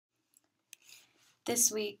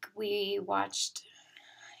This week we watched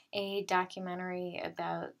a documentary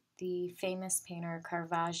about the famous painter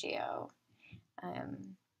Caravaggio.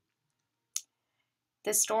 Um,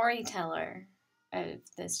 the storyteller of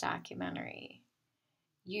this documentary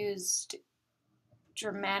used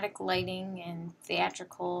dramatic lighting and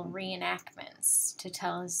theatrical reenactments to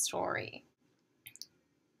tell his story.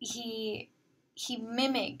 He he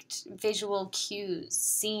mimicked visual cues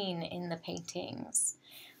seen in the paintings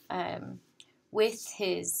um, with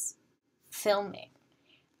his filming.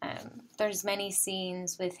 There's many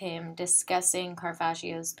scenes with him discussing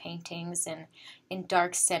Caravaggio's paintings in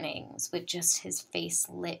dark settings with just his face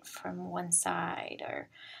lit from one side, or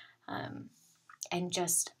um, and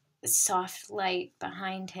just soft light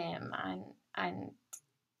behind him on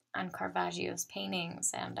on Caravaggio's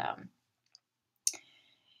paintings, and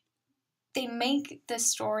they make the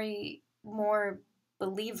story more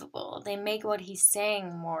believable. They make what he's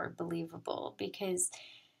saying more believable because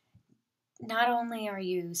not only are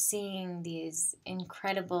you seeing these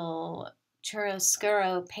incredible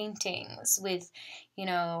chiaroscuro paintings with,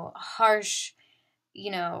 harsh, you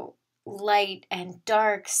know, light and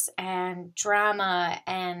darks and drama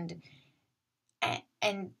and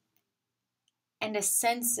and a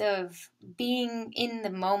sense of being in the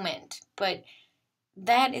moment, but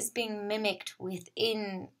that is being mimicked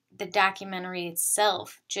within the documentary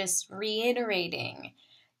itself, just reiterating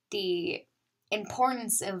the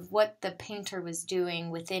importance of what the painter was doing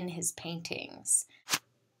within his paintings.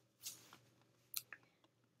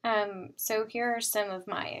 So here are some of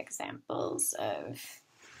my examples of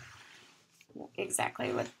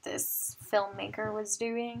exactly what this filmmaker was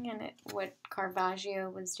doing and what Caravaggio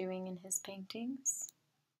was doing in his paintings.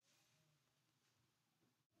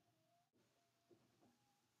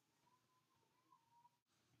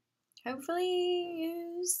 Hopefully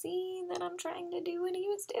you see that I'm trying to do what he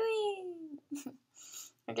was doing.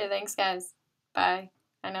 Okay, thanks guys. Bye.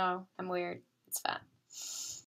 I know, I'm weird. It's fine.